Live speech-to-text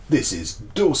This is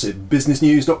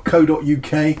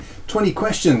dorsetbusinessnews.co.uk. 20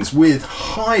 questions with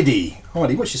Heidi.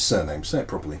 Heidi, what's your surname? Say it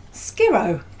properly.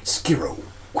 Skirrow. Skirrow.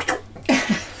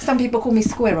 Some people call me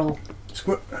Squirrel.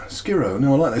 Skirrow.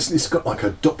 No, I like this. It's got like a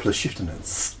Doppler shift in it.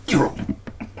 Skirrow.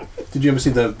 Did you ever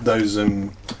see those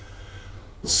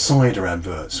cider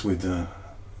adverts with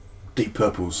Deep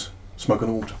Purple's Smoke on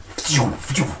the Water?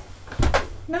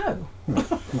 No.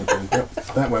 Okay, yep,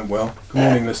 that went well. Good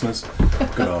morning, listeners.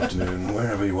 Good afternoon,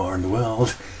 wherever you are in the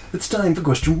world. It's time for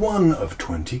question 1 of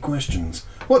 20 questions.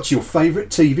 What's your favourite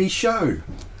TV show?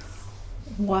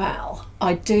 Well,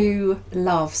 I do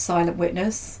love Silent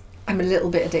Witness. I'm a little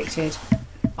bit addicted.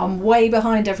 I'm way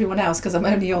behind everyone else because I'm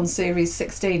only on series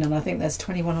 16 and I think there's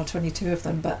 21 or 22 of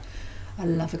them, but I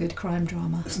love a good crime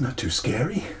drama. Isn't that too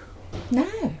scary?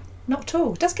 No, not at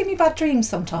all. It does give me bad dreams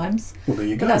sometimes. Well, there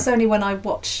you go. But that's only when I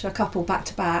watch a couple back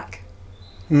to back.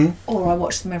 Or I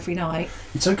watch them every night.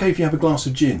 It's okay if you have a glass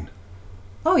of gin.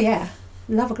 Oh yeah,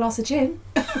 love a glass of gin.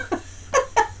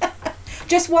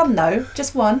 Just one though,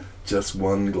 just one. Just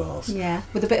one glass. Yeah,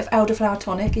 with a bit of elderflower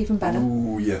tonic, even better.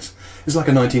 Ooh, yes. It's like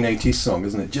a 1980s song,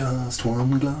 isn't it? Just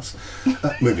one glass.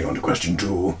 Moving on to question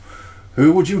 2.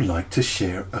 Who would you like to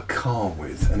share a car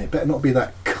with? And it better not be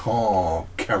that car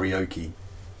karaoke.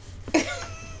 It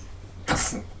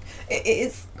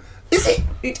is. Is it?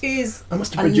 It is. I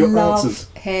must have read your answers.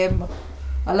 Him.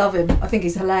 I love him. I think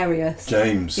he's hilarious.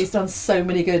 James. He's done so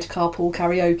many good carpool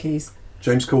karaokes.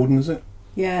 James Corden, is it?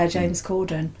 Yeah, James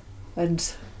Corden.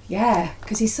 And yeah,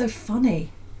 because he's so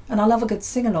funny. And I love a good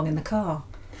sing-along in the car.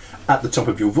 At the top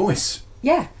of your voice.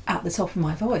 Yeah, at the top of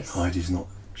my voice. Heidi's not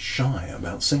shy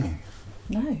about singing.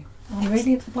 No. I'm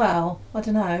really, well, I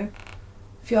don't know.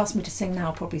 If you ask me to sing now,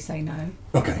 I'll probably say no.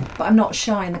 Okay. But I'm not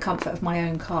shy in the comfort of my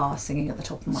own car singing at the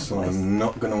top of my So voice. I'm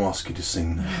not going to ask you to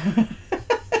sing now.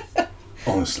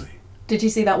 Honestly. Did you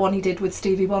see that one he did with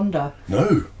Stevie Wonder?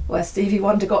 No. Where Stevie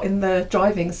Wonder got in the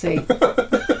driving seat.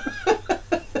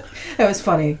 It was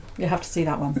funny. You have to see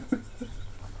that one.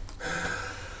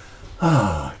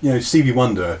 You know, Stevie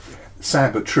Wonder,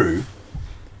 sad but true,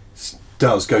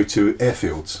 does go to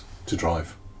airfields to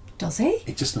drive. Does he?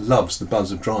 He just loves the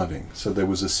buzz of driving. So there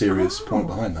was a serious point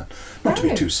behind that. Not to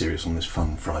be too serious on this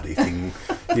fun Friday thing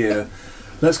here.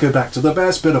 Let's go back to the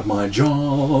best bit of my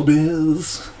job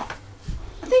is...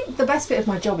 I think the best bit of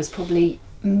my job is probably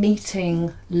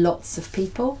meeting lots of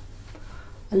people.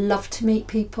 I love to meet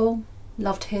people,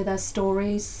 love to hear their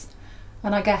stories.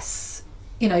 And I guess,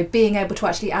 you know, being able to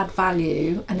actually add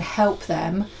value and help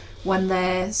them when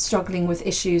they're struggling with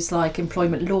issues like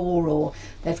employment law or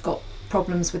they've got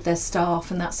problems with their staff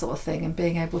and that sort of thing, and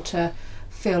being able to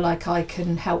feel like I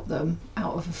can help them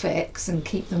out of a fix and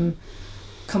keep them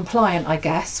compliant, I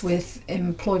guess, with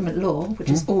employment law, which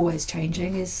is always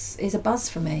changing, is a buzz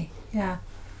for me. Yeah.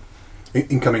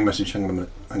 Incoming message, hang on a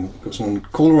minute. I've got someone,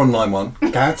 caller on line 1.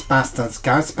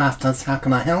 Ghostbusters, how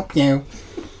can I help you?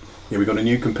 Yeah, we've got a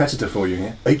new competitor for you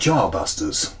here. HR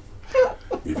Busters.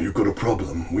 If you've got a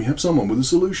problem, we have someone with a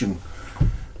solution.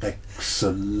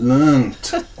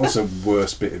 Excellent. What's the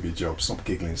worst bit of your job? Stop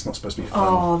giggling, it's not supposed to be fun.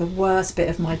 Oh, the worst bit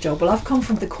of my job. Well, I've come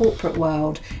from the corporate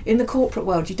world. In the corporate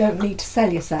world, you don't need to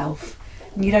sell yourself.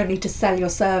 And you don't need to sell your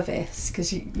service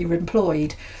because you're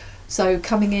employed. So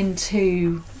coming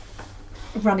into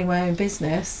running my own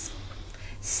business,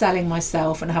 selling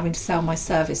myself and having to sell my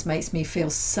service makes me feel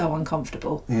so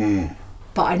uncomfortable.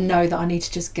 But I know that I need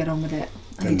to just get on with it.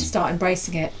 I need to start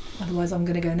embracing it. Otherwise, I'm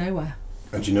going to go nowhere.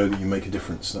 And you know that you make a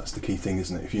difference. That's the key thing,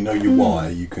 isn't it? If you know your why,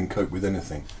 you can cope with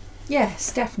anything. Yes,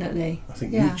 definitely. I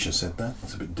think Nietzsche said that.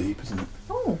 That's a bit deep, isn't it?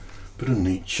 Oh. Bit of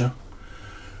Nietzsche.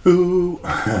 Who,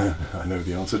 I know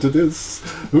the answer to this.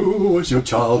 Who was your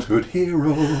childhood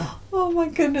hero? Oh my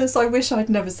goodness, I wish I'd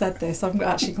never said this. I'm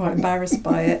actually quite embarrassed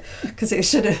by it because it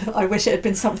should have, I wish it had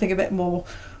been something a bit more,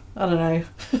 I don't know,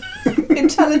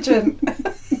 intelligent.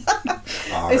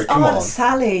 It's Aunt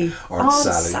Sally. Aunt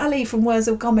Sally from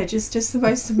Wurzel Gummidge is just the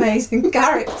most amazing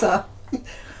character.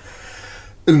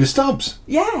 Una Stubbs.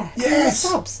 Yeah. Yes. Una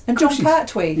Stubbs. And John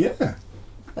Pertwee. Yeah.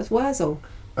 As Wurzel.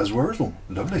 As Wurzel.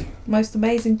 Lovely. Most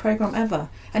amazing programme ever.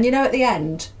 And you know, at the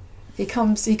end, he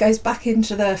goes back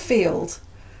into the field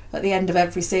at the end of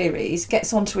every series,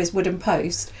 gets onto his wooden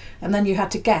post, and then you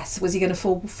had to guess, was he going to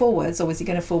fall forwards or was he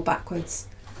going to fall backwards?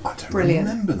 I don't Brilliant.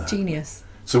 remember that. Genius.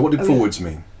 So what did forwards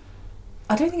mean?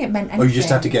 I don't think it meant anything. Oh, you just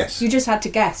had to guess? You just had to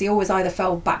guess. He always either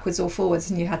fell backwards or forwards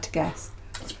and you had to guess.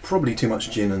 It's probably too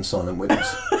much gin and Silent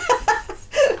Witness.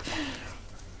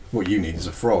 What you need is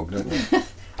a frog, don't you?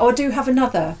 Oh, I do have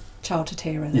another childhood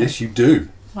hero though. Yes, you do.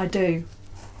 I do.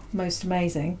 Most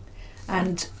amazing.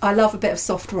 And I love a bit of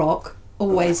soft rock.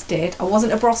 Always did. I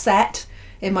wasn't a Brossette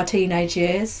in my teenage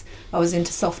years. I was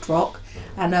into soft rock.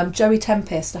 And Joey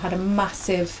Tempest, I had a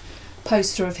massive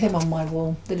poster of him on my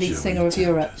wall, the lead singer of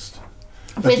Europe.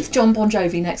 With John Bon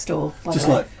Jovi next door, by Just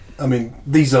the way. like, I mean,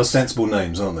 these are sensible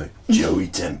names, aren't they? Joey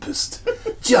Tempest.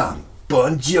 John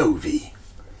Bon Jovi.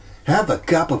 Have a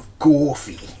cup of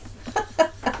coffee.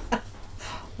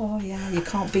 Oh yeah, you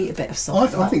can't beat a bit of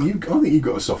soft rock. I think you've got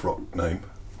a soft rock name.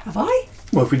 Have I?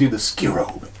 Well, if we do the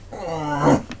Skirrow.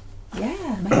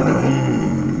 Yeah, maybe.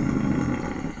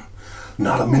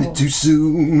 Not a minute too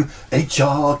soon.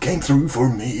 HR came through for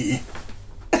me.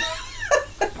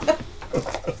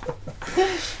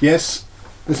 Yes,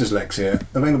 this is Lex here,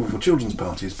 available for children's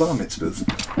parties, bar mitzvahs,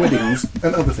 weddings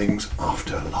and other things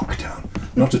after lockdown.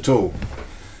 Not at all.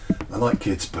 I like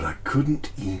kids, but I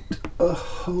couldn't eat a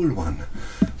whole one.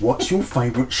 What's your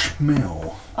favourite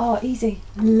smell? Oh, easy.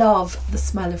 Love the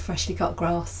smell of freshly cut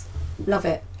grass. Love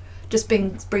it. Just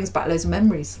brings back loads of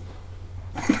memories.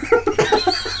 All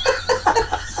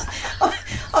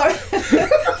right.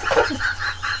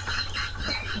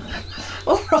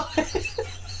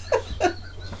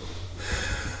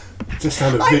 I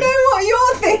know what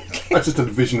you're thinking. I just had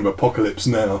a vision of apocalypse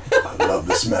now. I love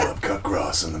the smell of cut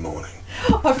grass in the morning.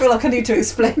 I feel like I need to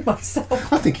explain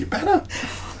myself. I think you better.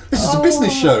 This is a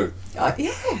business show.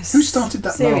 Yes. Who started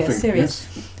that laughing? Serious.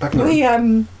 Yes. Back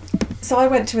in So I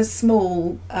went to a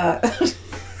small...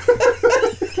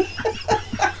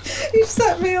 You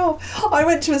set me off. I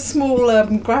went to a small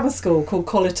grammar school called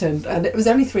Colleton, and it was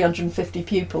only 350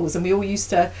 pupils, and we all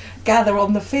used to gather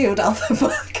on the field out the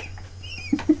back.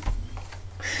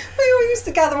 We all used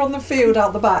to gather on the field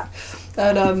out the back,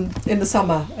 and in the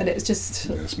summer, and it was just...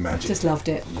 It's magic. Just loved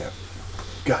it. Yeah.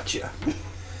 Gotcha.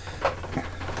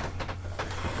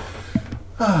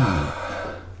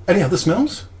 Any other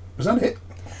smells? Was that it?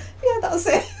 Yeah, that was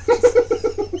it.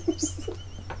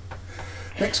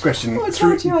 Next question. I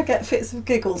told you I get fits of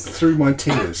giggles. Through my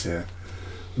tears here.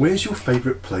 Where's your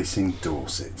favourite place in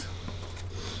Dorset?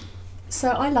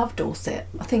 So I love Dorset.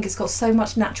 I think it's got so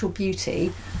much natural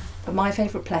beauty, but my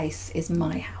favourite place is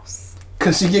my house.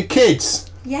 Because of your kids?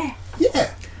 Yeah.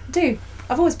 Yeah. I do.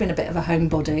 I've always been a bit of a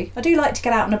homebody. I do like to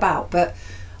get out and about, but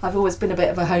I've always been a bit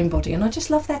of a homebody, and I just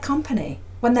love their company.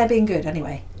 When they're being good,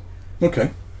 anyway.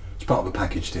 Okay. It's part of the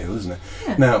package deal, isn't it?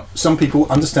 Yeah. Now, some people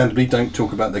understandably don't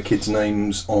talk about their kids'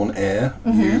 names on air.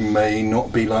 Mm-hmm. You may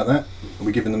not be like that. Are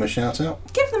we giving them a shout out?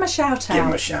 Give them a shout out. Give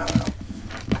them a shout out.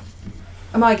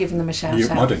 Am I giving them a shout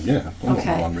out? I don't, yeah. I'm okay.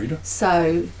 not the one reader.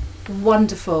 So,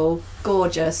 wonderful,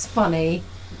 gorgeous, funny,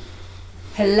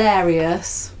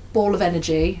 hilarious, ball of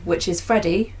energy, which is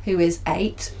Freddie, who is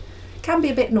 8. Can be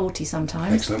a bit naughty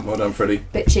sometimes. Excellent. Well done, Freddie.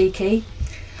 Bit cheeky.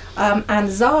 And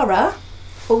Zara,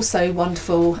 also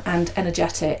wonderful and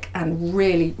energetic and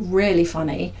really, really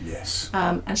funny. Yes.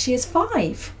 And she is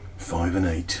 5. 5 and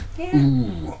 8. Yeah.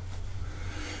 Ooh.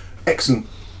 Excellent.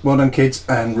 Well done, kids.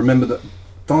 And remember that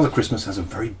Father Christmas has a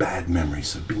very bad memory,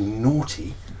 so be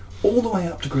naughty all the way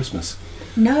up to Christmas.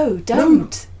 No,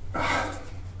 don't. No.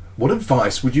 What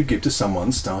advice would you give to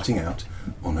someone starting out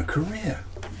on a career?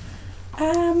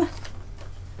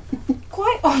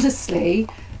 Quite honestly,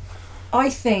 I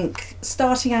think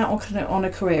starting out on a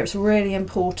career, it's really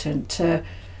important to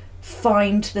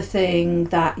find the thing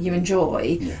that you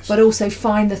enjoy, yes, but also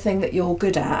find the thing that you're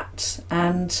good at,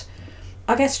 and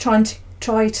I guess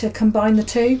try to combine the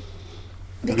two,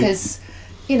 because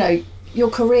you know your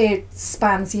career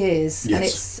spans years,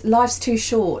 yes, and life's too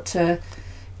short to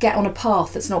get on a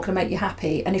path that's not going to make you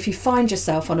happy. And if you find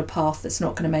yourself on a path that's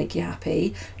not going to make you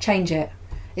happy, change it.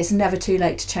 It's never too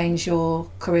late to change your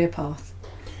career path.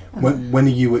 When are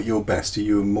you at your best? Are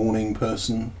you a morning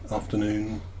person,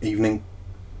 afternoon, evening?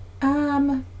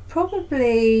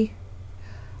 Probably,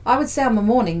 I would say I'm a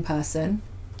morning person,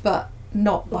 but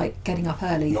not like getting up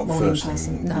early. Not morning first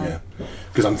person. thing, No. yeah.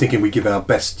 Because I'm thinking we give our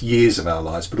best years of our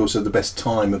lives, but also the best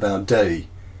time of our day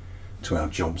to our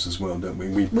jobs as well, don't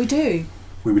we? We do.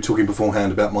 We were talking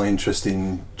beforehand about my interest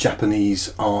in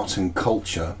Japanese art and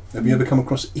culture. Have you ever come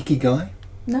across Ikigai?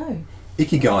 No.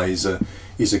 Ikigai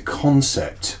is a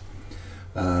concept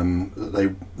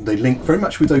that they link very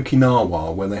much with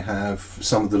Okinawa, where they have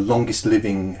some of the longest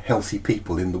living healthy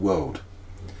people in the world,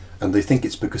 and they think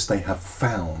it's because they have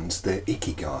found their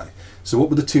Ikigai. So what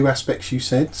were the two aspects you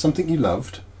said? Something you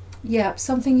loved? Yeah,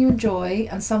 something you enjoy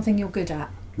and something you're good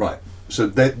at. Right. So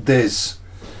there's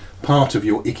part of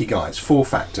your Ikigai. It's 4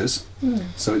 factors.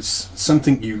 So it's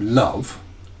something you love,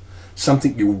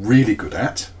 something you're really good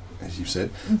at, as you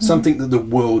said, something that the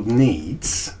world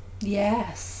needs.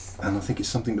 Yes. And I think it's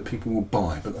something that people will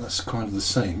buy, but that's kind of the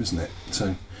same, isn't it?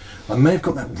 So I may have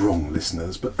got that wrong,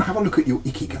 listeners, but have a look at your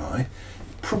Ikigai.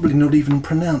 probably not even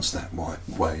pronounce that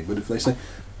way, but if they say,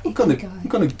 I've got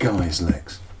a guy's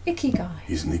legs. Icky guy.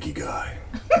 He's an icky guy.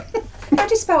 How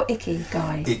do you spell icky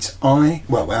guy? It's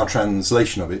our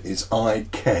translation of it is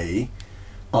IKIGAI.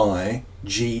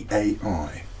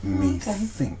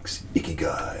 Methinks icky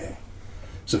guy.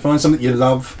 So find something you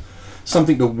love,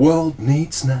 something the world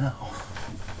needs now.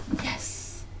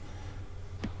 Yes.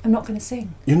 I'm not going to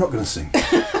sing. You're not going to sing.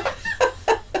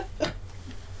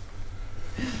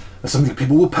 That's something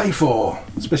people will pay for,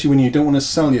 especially when you don't want to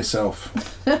sell yourself.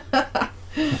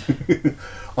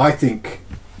 I think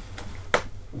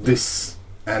this,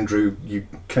 Andrew, you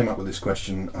came up with this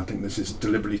question. I think this is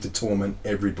deliberately to torment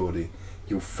everybody.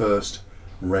 Your first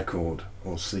record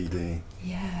or CD.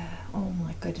 Yeah. Oh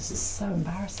my goodness, it's so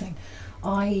embarrassing.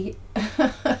 I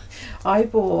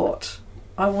bought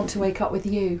I Want to Wake Up With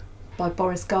You by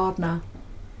Boris Gardner.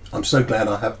 I'm so glad.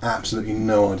 I have absolutely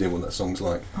no idea what that song's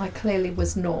like. I clearly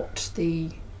was not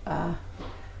the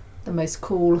most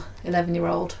cool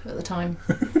 11-year-old at the time,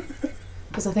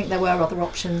 because I think there were other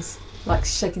options like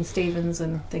Shakin' Stevens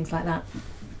and things like that.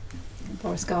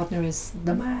 Boris Gardner is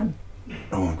the man.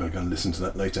 Oh, I'm going to go and listen to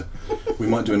that later. We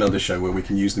might do another show where we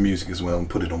can use the music as well and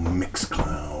put it on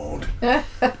Mixcloud.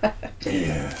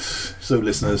 Yes. So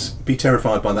listeners, be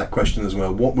terrified by that question as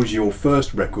well. What was your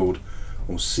first record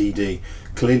or CD?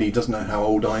 Clearly he doesn't know how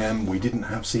old I am. We didn't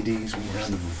have CDs, we had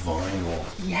vinyl.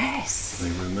 Yes.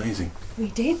 They were amazing. We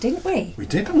did, didn't we? We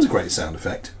did. That was a great sound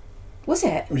effect. Was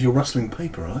it? It was your rustling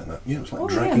paper, I like that. Yeah, it was like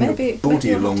dragging maybe, your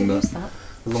body maybe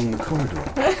along the corridor.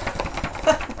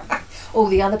 Oh,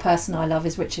 the other person I love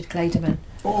is Richard Clayderman.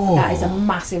 Oh. That is a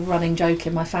massive running joke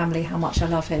in my family, how much I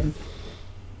love him.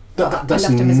 I loved That's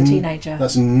him as a teenager.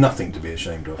 That's nothing to be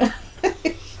ashamed of.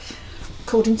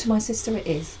 According to my sister, it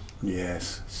is.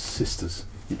 Yes, sisters.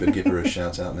 You better give her a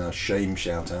shout out now. Shame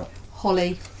shout out.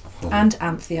 Holly and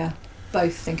Anthea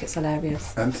both think it's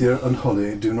hilarious. Anthea and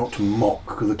Holly do not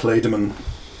mock the Clayderman.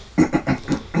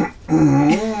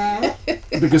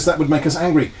 Because that would make us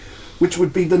angry. Which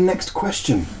would be the next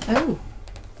question. Oh.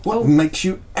 What makes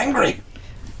you angry?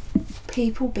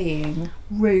 People being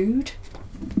rude,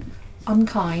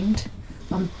 unkind,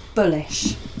 and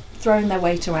bullish, throwing their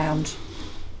weight around.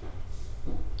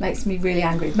 Makes me really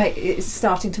angry. It's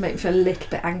starting to make me feel a little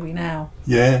bit angry now.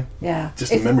 Yeah. Yeah.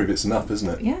 Just the memory of it's enough, isn't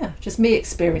it? Yeah. Just me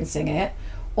experiencing it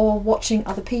or watching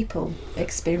other people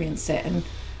experience it. And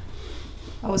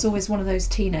I was always one of those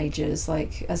teenagers,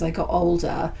 like, as I got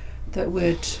older, that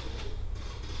would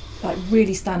like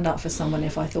really stand up for someone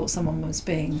if I thought someone was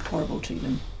being horrible to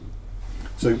them.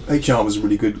 So HR was a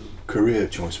really good career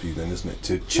choice for you then, isn't it?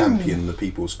 To champion the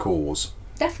people's cause.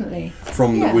 Definitely.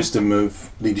 From the wisdom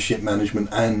of leadership management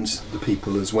and the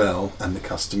people as well, and the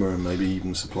customer and maybe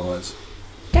even suppliers.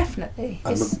 Definitely.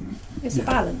 It's a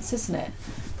balance, isn't it?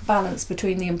 The balance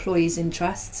between the employee's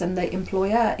interests and the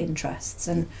employer interests.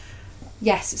 And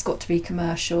yes, it's got to be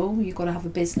commercial. You've got to have a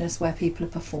business where people are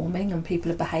performing and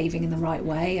people are behaving in the right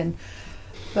way,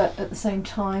 but at the same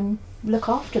time look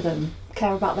after them,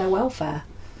 care about their welfare.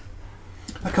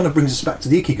 That kind of brings us back to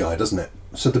the Ikigai, doesn't it?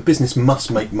 So the business must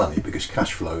make money because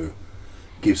cash flow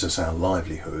gives us our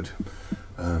livelihood.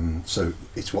 So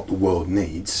it's what the world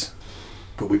needs,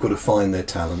 but we've got to find their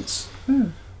talents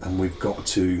and we've got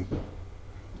to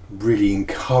really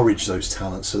encourage those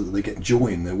talents so that they get joy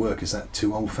in their work. Is that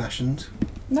too old-fashioned?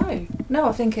 No,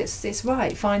 I think it's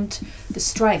right. Find the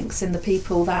strengths in the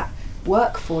people that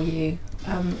work for you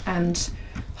and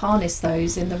harness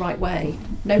those in the right way.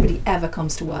 Nobody ever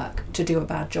comes to work to do a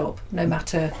bad job, no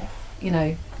matter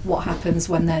what happens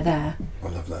when they're there. I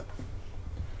love that.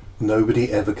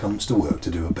 Nobody ever comes to work to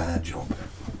do a bad job.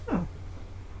 Oh.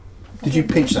 Did you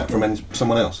pitch that from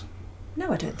someone else?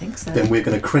 No, I don't think so. Then we're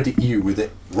going to credit you with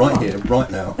it right here, right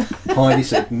now. Heidi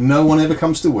said, no one ever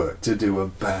comes to work to do a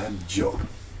bad job.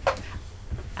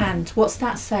 And what's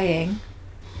that saying?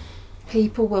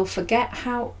 People will forget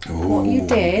what you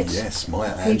did. Yes,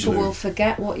 Maya Angelou. People will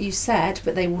forget what you said,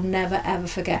 but they will never ever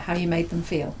forget how you made them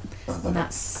feel. And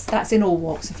that's in all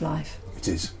walks of life. It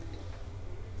is.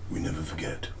 We never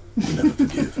forget. We never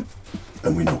forgive.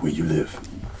 And we know where you live.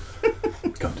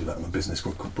 Can't do that on a business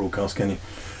broadcast, can you?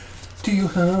 Do you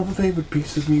have a favourite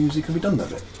piece of music? Have we done that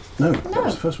bit? No, that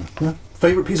was the first one. No.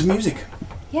 Favourite piece of music?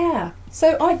 Yeah.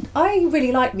 So I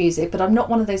really like music, but I'm not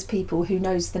one of those people who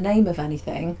knows the name of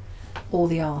anything or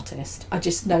the artist. I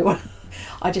just know what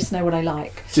I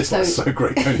like. It's just so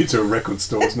great going into a record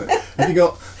store, isn't it? Have you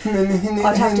got...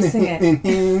 I'd have to sing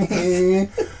it.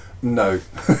 No.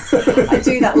 I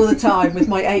do that all the time with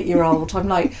my 8-year-old. I'm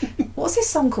like, what's this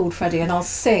song called, Freddie? And I'll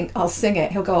sing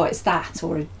it. He'll go, oh, it's that.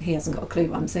 Or he hasn't got a clue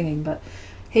what I'm singing. But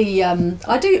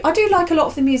I do like a lot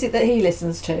of the music that he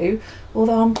listens to,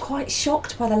 although I'm quite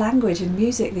shocked by the language in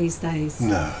music these days.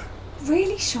 No.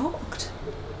 Really shocked.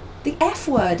 The F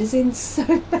word is in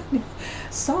so many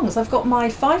songs. I've got my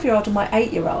 5-year-old and my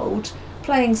 8-year-old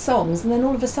playing songs, and then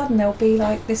all of a sudden there'll be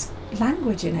like this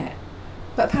language in it.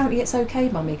 But apparently it's okay,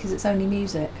 Mummy, because it's only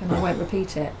music and I won't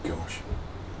repeat it. Gosh.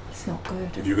 It's not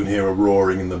good. If you can hear a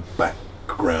roaring in the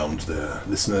background there,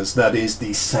 listeners, that is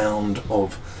the sound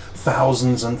of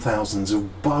thousands and thousands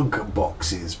of bug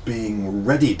boxes being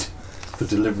readied for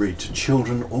delivery to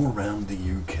children all around the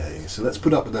UK. So let's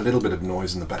put up with a little bit of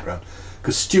noise in the background,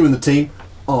 because Stu and the team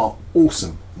are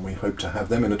awesome, and we hope to have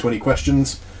them in a 20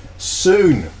 questions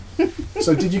soon.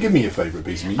 So did you give me your favourite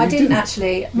piece of music? I didn't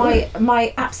actually.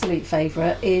 My absolute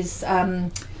favourite is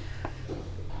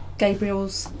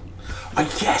Gabriel's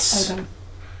yes! Oboe.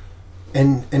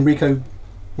 Enrico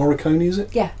Morricone, is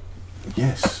it? Yeah.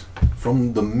 Yes,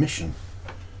 from The Mission.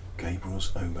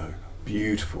 Gabriel's Oboe.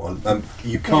 Beautiful.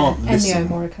 You can't listen.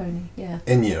 Ennio Morricone, yeah.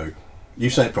 Ennio. You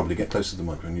say it properly. Get closer to the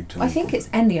microphone. You tell I me think properly. it's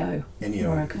Ennio Ennio.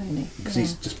 Morricone. Because yeah.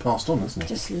 he's just passed on, hasn't I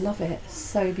he? just love it.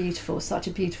 So beautiful. Such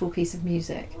a beautiful piece of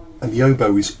music. And the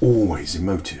oboe is always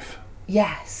emotive.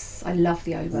 Yes, I love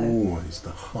the oboe. Always the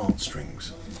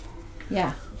heartstrings.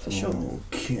 Yeah, for sure.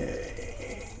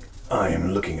 Okay. I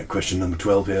am looking at question number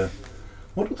 12 here.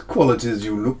 What are the qualities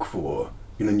you look for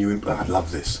in a new I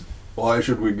love this. Why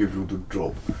should we give you the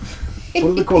job? What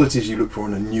are the qualities you look for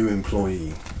in a new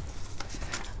employee?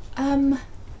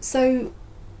 So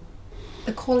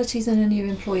the qualities in a new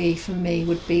employee for me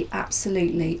would be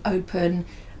absolutely open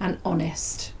and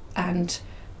honest, and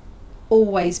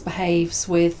always behaves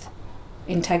with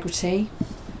integrity,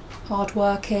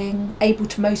 hardworking, able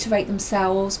to motivate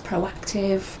themselves,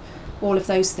 proactive, all of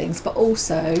those things, but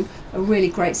also a really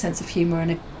great sense of humour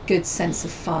and a good sense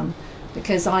of fun.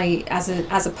 Because I, as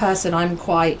a person, I'm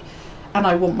quite, and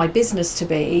I want my business to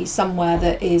be somewhere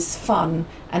that is fun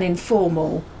and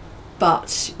informal,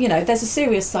 but you know, there's a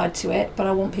serious side to it, but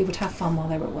I want people to have fun while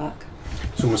they're at work.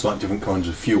 It's almost like different kinds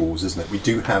of fuels, isn't it? We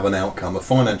do have an outcome, a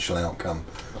financial outcome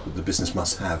that the business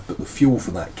must have, but the fuel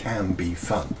for that can be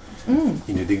fun. You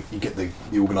know, you get the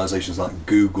organisations like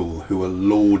Google who are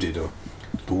lauded,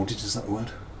 is that the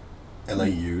word?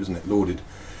 LAU, isn't it? Lauded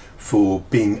for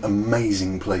being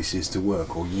amazing places to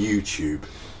work, or YouTube.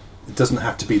 It doesn't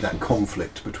have to be that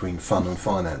conflict between fun and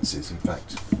finances. In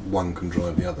fact, one can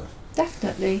drive the other.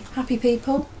 Definitely. Happy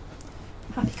people,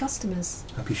 happy customers.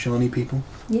 Happy shiny people,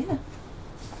 Yeah,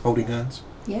 holding hands.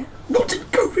 yeah. Not in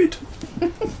COVID!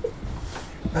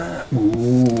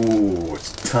 Ooh,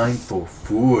 it's time for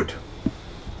food.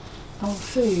 Oh,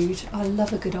 food. I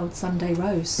love a good old Sunday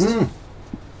roast. Mm.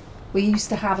 We used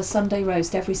to have a Sunday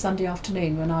roast every Sunday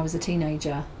afternoon when I was a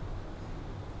teenager,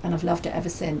 and I've loved it ever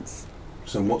since.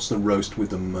 So what's the roast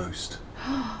with the most?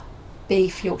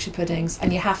 Beef Yorkshire puddings,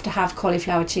 and you have to have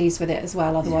cauliflower cheese with it as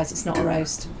well, otherwise it's not a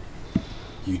roast.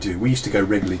 You do. We used to go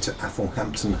regularly to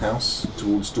Athelhampton House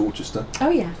towards Dorchester, Oh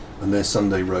yeah. and their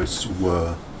Sunday roasts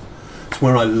were... It's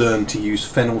where I learned to use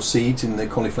fennel seeds in their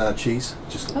cauliflower cheese.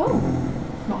 Just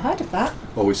Not heard of that.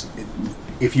 always,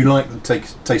 if you like the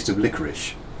taste of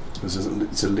licorice,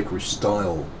 it's a licorice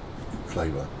style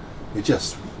flavour. It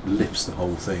just lifts the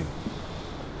whole thing.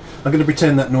 I'm going to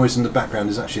pretend that noise in the background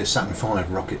is actually a Saturn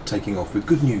V rocket taking off with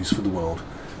good news for the world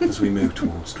as we move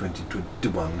towards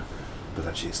 2021. But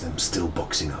actually it's them still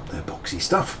boxing up their boxy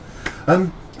stuff.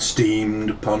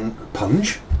 Steamed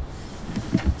punch,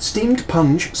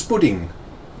 spudding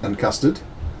and custard,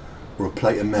 or a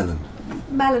plate of melon.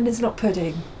 Melon is not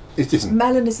pudding. It isn't.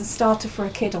 Melon is a starter for a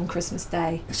kid on Christmas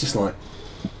Day. It's just like,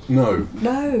 no.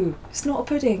 No, it's not a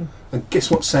pudding. And guess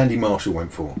what Sandy Marshall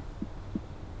went for?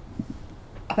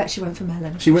 I bet she went for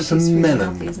melon. She went for She's really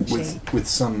melon healthy, isn't she? with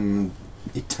some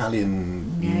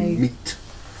Italian meat.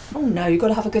 Oh no, you've got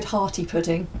to have a good hearty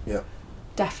pudding. Yeah.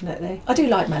 Definitely. I do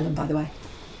like melon, by the way.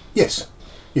 Yes,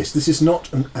 this is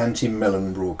not an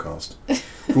anti-melon broadcast.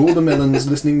 For all the melons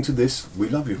listening to this, we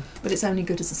love you. But it's only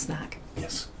good as a snack,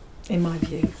 Yes. in my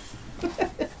view.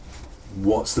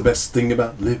 What's the best thing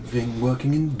about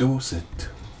working in Dorset?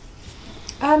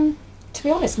 To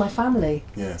be honest, my family.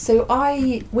 Yeah. So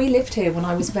we lived here when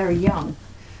I was very young,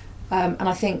 and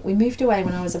I think we moved away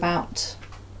when I was about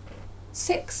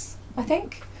 6, I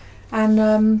think.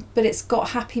 And but it's got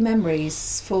happy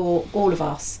memories for all of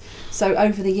us. So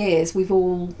over the years, we've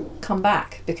all come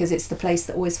back because it's the place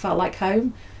that always felt like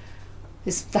home.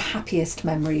 It's the happiest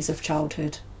memories of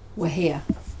childhood were here.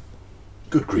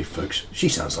 Good grief, folks. She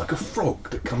sounds like a frog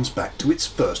that comes back to its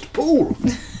first pool.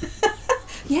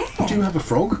 Yeah. Do you have a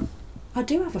frog? I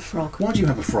do have a frog. Why do you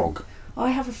have a frog?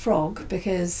 I have a frog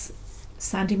because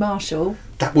Sandy Marshall.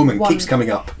 That woman keeps coming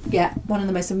up. Yeah, one of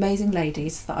the most amazing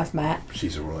ladies that I've met.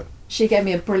 She's all right. She gave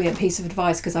me a brilliant piece of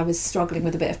advice because I was struggling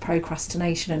with a bit of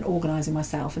procrastination and organising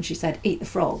myself, and she said, eat the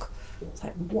frog. I was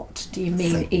like, what do you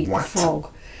mean, eat the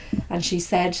frog? And she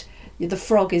said, the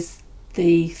frog is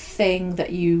the thing that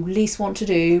you least want to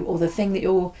do, or the thing that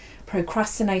you're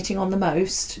procrastinating on the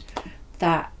most,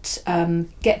 that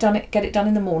get it done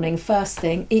in the morning, first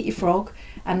thing, eat your frog,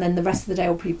 and then the rest of the day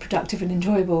will be productive and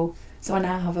enjoyable. So I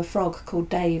now have a frog called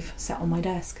Dave sat on my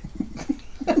desk.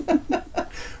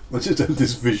 I just have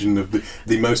this vision of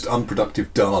the most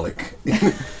unproductive Dalek.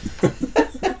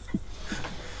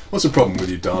 What's the problem with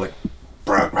you, Dalek?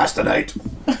 Procrastinate.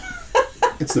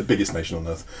 It's the biggest nation on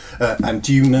earth. And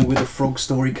do you know where the frog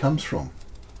story comes from?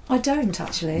 I don't,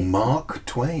 actually. Mark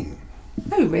Twain.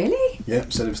 Oh, really? Yeah,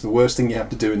 said if the worst thing you have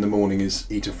to do in the morning is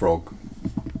eat a frog,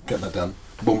 get that done.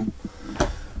 Boom.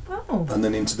 Oh. And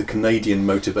then into the Canadian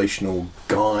motivational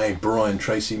guy, Brian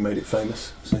Tracy, made it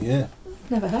famous. So yeah.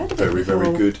 Never heard of it Very, before.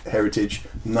 very good heritage.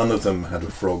 None of them had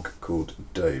a frog called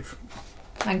Dave.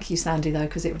 Thank you, Sandy, though,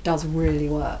 because it does really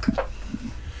work.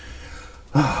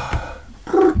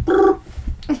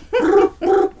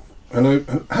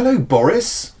 Hello,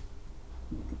 Boris.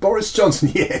 Boris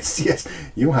Johnson. Yes.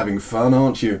 You're having fun,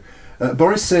 aren't you?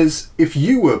 Boris says, if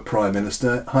you were Prime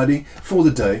Minister, Heidi, for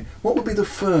the day, what would be the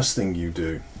first thing you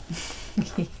do?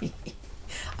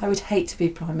 I would hate to be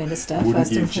Prime Minister, Wouldn't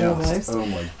first you and foremost. just? Oh my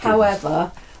goodness.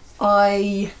 However,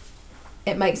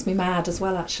 it makes me mad as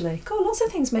well, actually. God, lots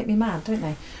of things make me mad, don't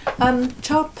they?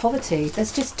 Child poverty.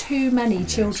 There's just too many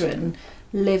children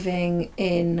living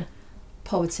in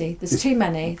poverty. There's too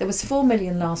many. There was 4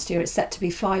 million last year. It's set to be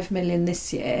 5 million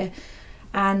this year.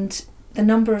 And the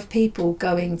number of people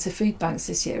going to food banks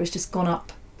this year has just gone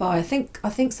up by, I think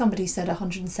somebody said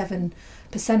 107%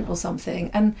 or something.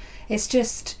 And it's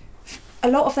just, a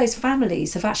lot of those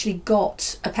families have actually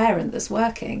got a parent that's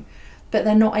working, but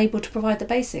they're not able to provide the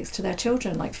basics to their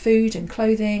children, like food and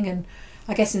clothing, and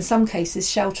I guess in some cases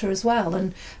shelter as well.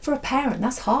 And for a parent,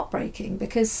 that's heartbreaking,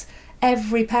 because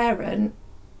every parent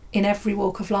in every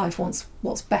walk of life wants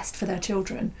what's best for their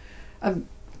children.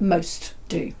 Most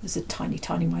do. There's a tiny,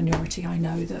 tiny minority I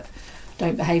know that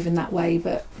don't behave in that way,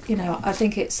 but I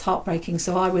think it's heartbreaking.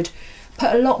 So I would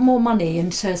put a lot more money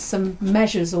into some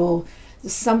measures or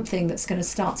something that's going to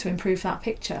start to improve that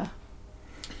picture.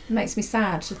 It makes me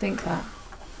sad to think that.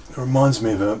 It reminds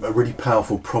me of a really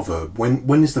powerful proverb.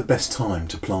 When is the best time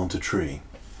to plant a tree?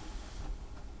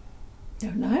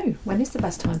 Don't know. When is the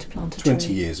best time to plant a 20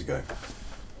 tree? years ago.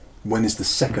 When is the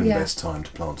second best time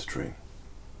to plant a tree?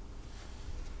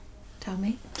 Tell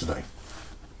me. Today.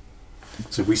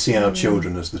 So we see our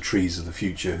children as the trees of the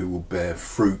future who will bear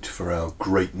fruit for our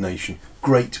great nation,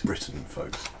 Great Britain,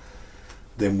 folks.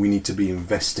 Then we need to be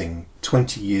investing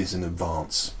 20 years in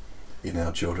advance in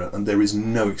our children, and there is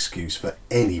no excuse for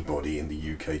anybody in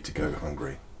the UK to go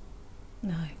hungry.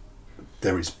 No.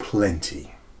 There is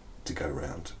plenty to go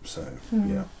round. So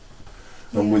yeah,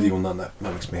 I'm with you on that.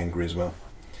 That makes me angry as well.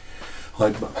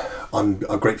 I'm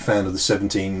a great fan of the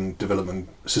 17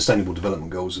 Sustainable Development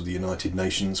Goals of the United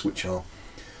Nations, which are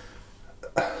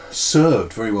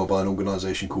served very well by an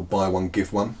organisation called Buy One,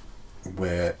 Give One,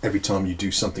 where every time you do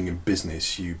something in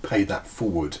business, you pay that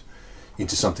forward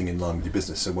into something in line with your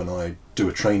business. So when I do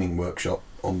a training workshop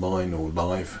online or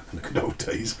live in the good old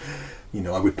days,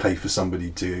 I would pay for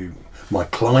somebody my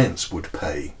clients would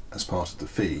pay as part of the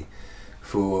fee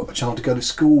for a child to go to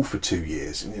school for 2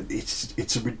 years. And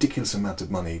it's a ridiculous amount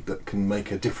of money that can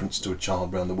make a difference to a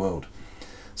child around the world.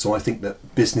 So I think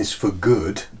that business for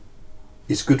good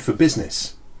is good for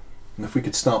business. And if we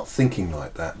could start thinking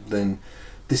like that, then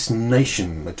this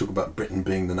nation, they talk about Britain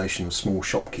being the nation of small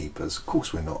shopkeepers. Of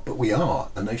course we're not, but we are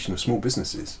a nation of small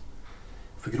businesses.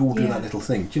 If we could all do that little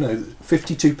thing.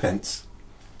 52 pence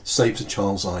saves a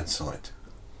child's eyesight.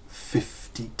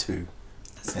 52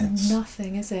 That's pence.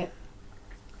 nothing, is it?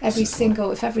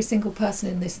 If every single person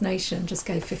in this nation just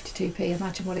gave 52p,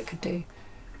 imagine what it could do.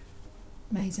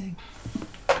 Amazing.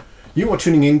 You are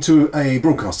tuning in to a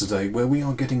broadcast today where we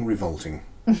are getting revolting.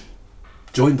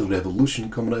 Join the revolution,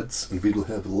 comrades, and we will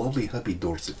have a lovely, happy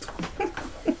Dorset.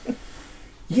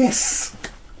 Yes!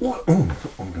 What? Oh,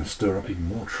 I'm going to stir up even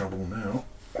more trouble now.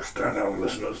 Stand down,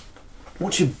 listeners.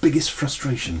 What's your biggest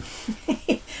frustration?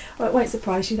 Well, it won't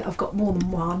surprise you that I've got more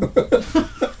than one.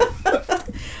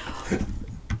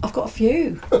 I've got a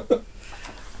few.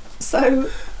 So,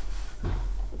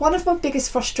 one of my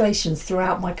biggest frustrations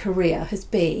throughout my career has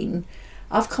been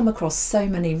I've come across so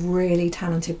many really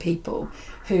talented people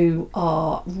who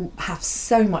have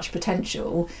so much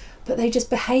potential, but they just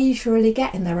behaviourally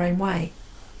get in their own way.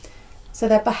 So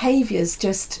their behaviours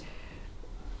just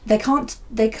they can't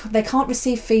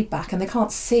receive feedback, and they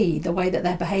can't see the way that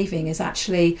they're behaving is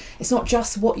actually, it's not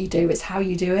just what you do, it's how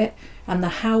you do it, and the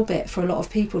how bit for a lot of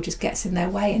people just gets in their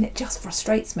way, and it just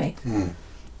frustrates me.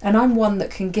 And I'm one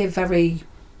that can give very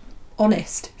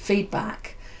honest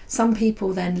feedback. Some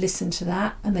people then listen to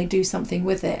that and they do something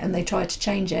with it and they try to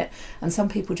change it, and some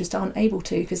people just aren't able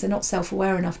to because they're not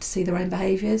self-aware enough to see their own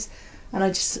behaviours. And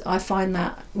I find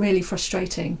that really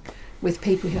frustrating with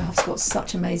people who have got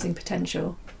such amazing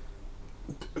potential.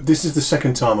 This is the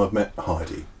second time I've met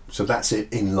Heidi, so that's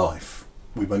it in life.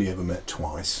 We've only ever met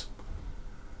twice.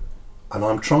 And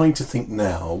I'm trying to think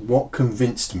now what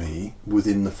convinced me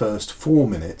within the first 4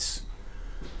 minutes,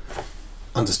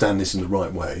 understand this in the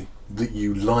right way, that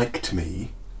you liked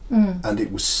me and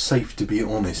it was safe to be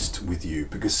honest with you.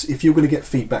 Because if you're going to get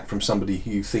feedback from somebody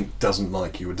who you think doesn't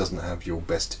like you or doesn't have your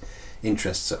best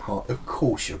interests at heart, of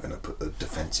course you're going to put the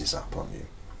defences up, aren't you?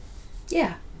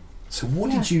 Yeah. So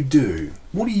what did you do?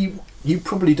 What do you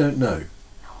probably don't know.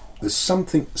 There's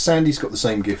something, Sandy's got the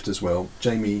same gift as well,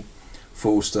 Jamie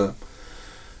Forster.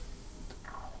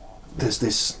 There's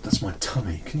this, that's my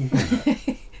tummy, can you hear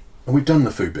that? And we've done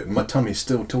the food bit and my tummy's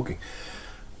still talking.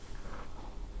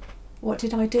 What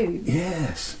did I do?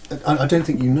 Yes. I don't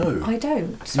think you know. I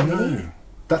don't. No. Really?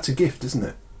 That's a gift, isn't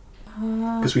it?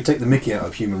 Because we take the mickey out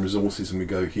of human resources and we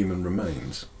go human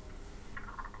remains.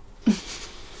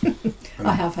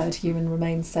 I have heard human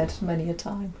remains said many a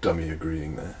time. Dummy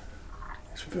agreeing there.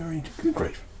 It's very good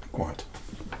grief. Quiet.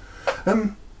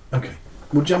 Okay.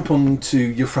 We'll jump on to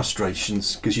your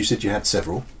frustrations, because you said you had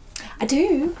several. I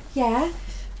do, yeah.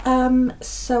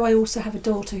 So I also have a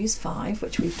daughter who's 5,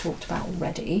 which we've talked about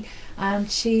already,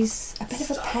 and she's a bit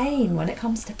of a pain when it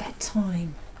comes to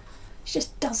bedtime. She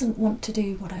just doesn't want to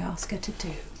do what I ask her to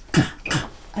do.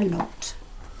 A lot.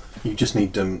 You just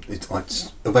need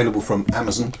it's available from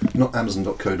Amazon, not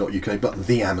amazon.co.uk, but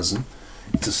the Amazon.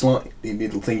 It's a slight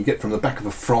little thing you get from the back of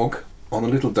a frog on a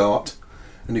little dart,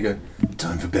 and you go,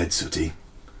 "Time for bed, Sooty."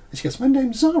 And she goes, "My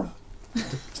name's Zara."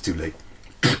 It's too late.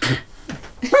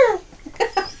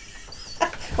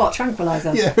 What,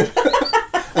 tranquiliser? Yeah.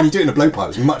 And you do it in a blowpipe.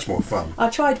 It's much more fun. I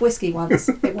tried whiskey once.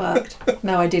 It worked.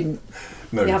 No, I didn't.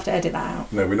 No, you have to edit that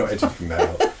out. No, we're not editing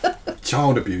that out.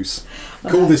 Child abuse.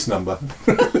 Call this number.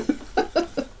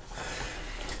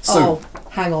 So,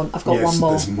 hang on. I've got one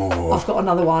more. There's more. I've got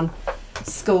another one.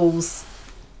 Schools.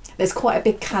 There's quite a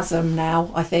big chasm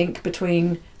now, I think,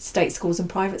 between state schools and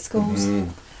private schools.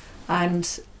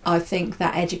 And I think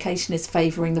that education is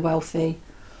favouring the wealthy.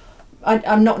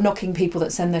 I'm not knocking people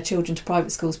that send their children to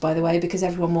private schools, by the way, because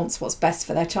everyone wants what's best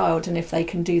for their child, and if they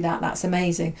can do that, that's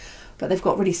amazing. But they've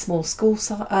got really small school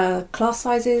class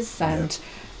sizes and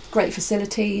great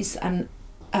facilities, and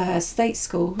state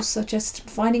schools are just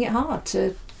finding it hard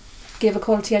to give a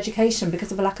quality education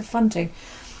because of a lack of funding.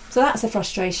 So that's a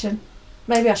frustration.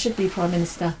 Maybe I should be Prime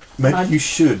Minister. Maybe you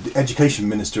should, Education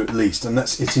Minister at least, and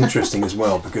it's interesting as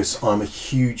well, because I'm a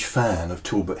huge fan of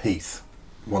Talbot Heath,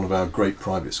 one of our great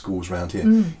private schools around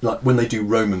here. Like when they do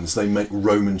Romans, they make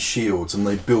Roman shields and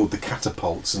they build the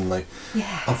catapults, and they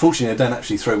unfortunately they don't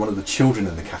actually throw one of the children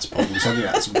in the catapult, because I think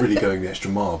that's really going the extra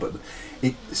mile, but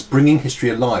it's bringing history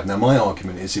alive. Now my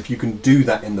argument is, if you can do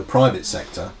that in the private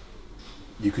sector,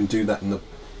 you can do that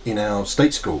in our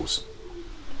state schools.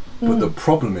 But the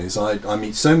problem is, I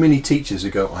meet so many teachers who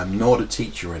go, "I'm not a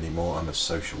teacher anymore, I'm a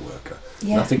social worker."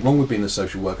 Nothing wrong with being a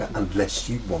social worker unless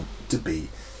you want to be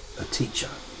a teacher.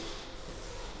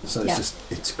 So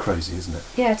it's crazy, isn't it?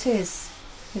 Yeah, it is.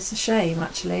 It's a shame,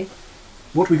 actually.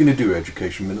 What are we going to do,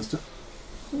 Education Minister?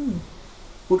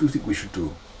 What do you think we should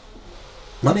do?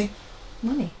 Money?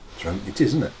 Money. It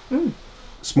is, isn't it?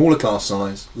 Smaller class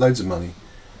size, loads of money,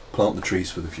 plant the trees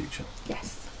for the future.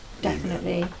 Yes,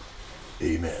 definitely.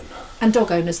 Amen. And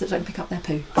dog owners that don't pick up their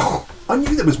poo. Oh, I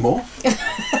knew there was more.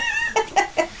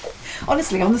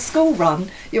 Honestly, on the school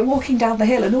run, you're walking down the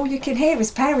hill and all you can hear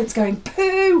is parents going,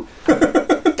 "Poo!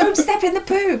 Don't step in the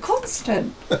poo!"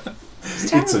 Constant. It's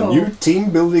terrible. It's a new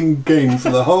team building game for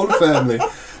the whole family.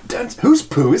 Whose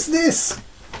poo is this?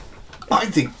 I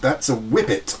think that's a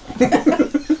whippet.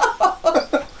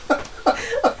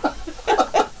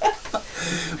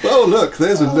 Well, look,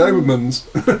 there's a Doberman's.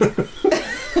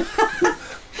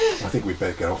 I think we'd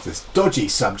better get off this dodgy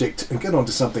subject and get on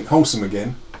to something wholesome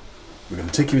again. We're going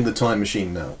to take you in the time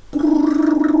machine now.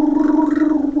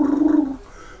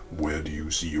 Where do you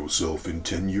see yourself in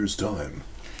 10 years' time?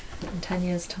 In 10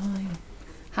 years' time.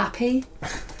 Happy,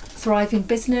 thriving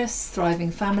business,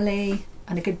 thriving family,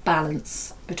 and a good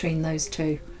balance between those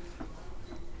two.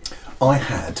 I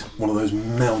had one of those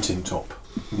mountaintop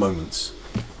moments,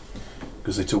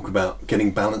 because they talk about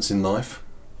getting balance in life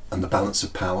and the balance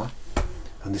of power.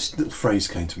 And this little phrase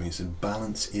came to me. It said,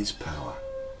 balance is power.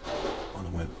 And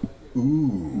I went,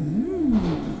 ooh.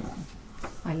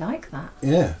 I like that.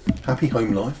 Yeah. Happy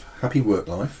home life, happy work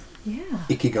life. Yeah.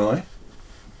 Ikigai.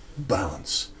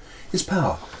 Balance is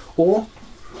power. Or,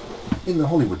 in the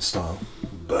Hollywood style,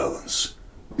 balance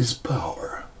is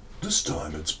power. This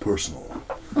time it's personal.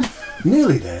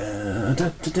 Nearly there. Da,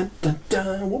 da, da, da,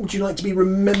 da. What would you like to be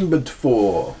remembered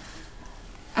for?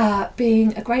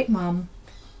 Being a great mum,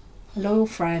 a loyal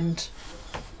friend,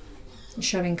 and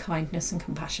showing kindness and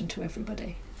compassion to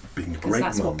everybody. Being a Because great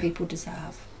that's mum, what people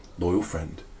deserve. loyal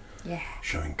friend, Yeah.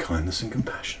 showing kindness and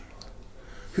compassion.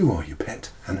 Who are you,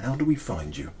 pet, and how do we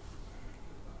find you?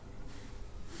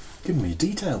 Give me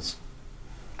details.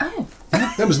 Oh.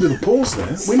 There was a little pause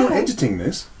there. We're not So- editing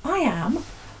this. I am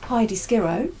Heidi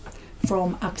Skirrow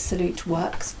from Absolute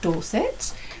Works,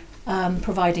 Dorset,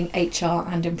 providing HR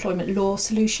and employment law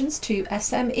solutions to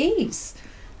SMEs.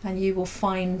 And you will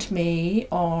find me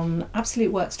on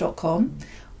absoluteworks.com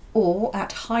or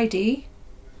at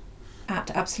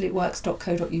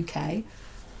heidi@absoluteworks.co.uk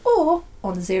or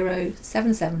on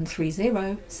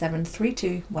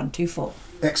 07730732124.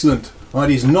 Excellent.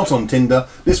 Heidi's not on Tinder.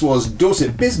 This was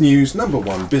Dorset Biz News,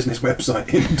 #1 business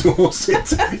website in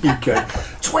Dorset, UK.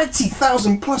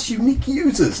 20,000 plus unique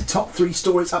users. Top 3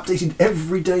 stories updated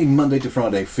every day, Monday to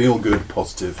Friday. Feel good,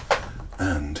 positive,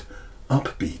 and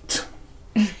upbeat.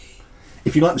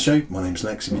 If you like the show, my name's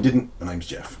Lex. If you didn't, my name's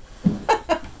Jeff.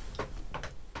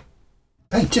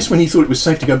 Hey, just when you thought it was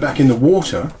safe to go back in the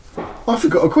water, I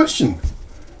forgot a question,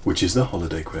 which is the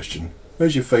holiday question.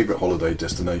 Where's your favourite holiday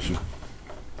destination?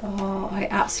 Oh, I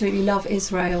absolutely love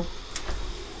Israel.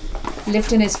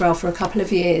 Lived in Israel for a couple of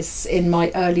years in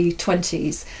my early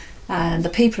 20s, and the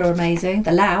people are amazing.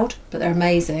 They're loud, but they're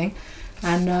amazing.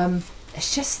 And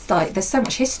it's just like, there's so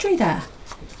much history there.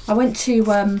 I went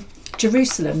to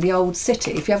Jerusalem, the old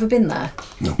city. Have you ever been there?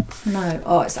 No. No.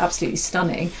 Oh, it's absolutely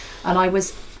stunning. And I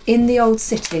was in the old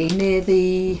city near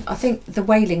I think the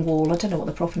Wailing Wall. I don't know what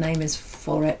the proper name is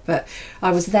for it, but I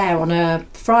was there on a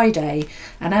Friday,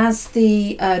 and as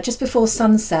just before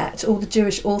sunset, all the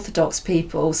Jewish Orthodox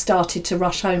people started to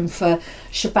rush home for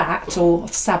Shabbat or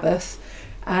Sabbath,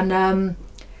 and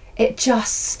it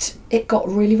got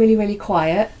really, really, really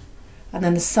quiet, and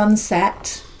then the sun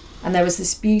set, and there was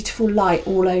this beautiful light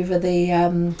all over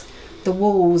the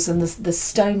walls and the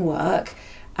stonework,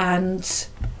 and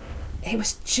it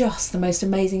was just the most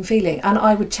amazing feeling. And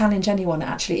I would challenge anyone,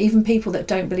 actually, even people that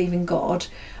don't believe in God,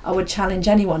 I would challenge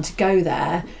anyone to go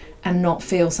there and not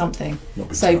feel something.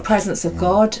 So touched. Presence of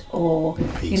God, or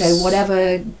Peace.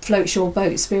 whatever floats your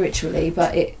boat spiritually,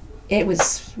 but it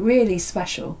was really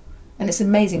special, and it's an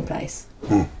amazing place.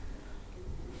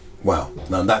 Wow,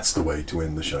 now that's the way to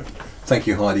end the show. Thank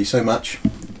you, Heidi, so much.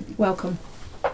 Welcome.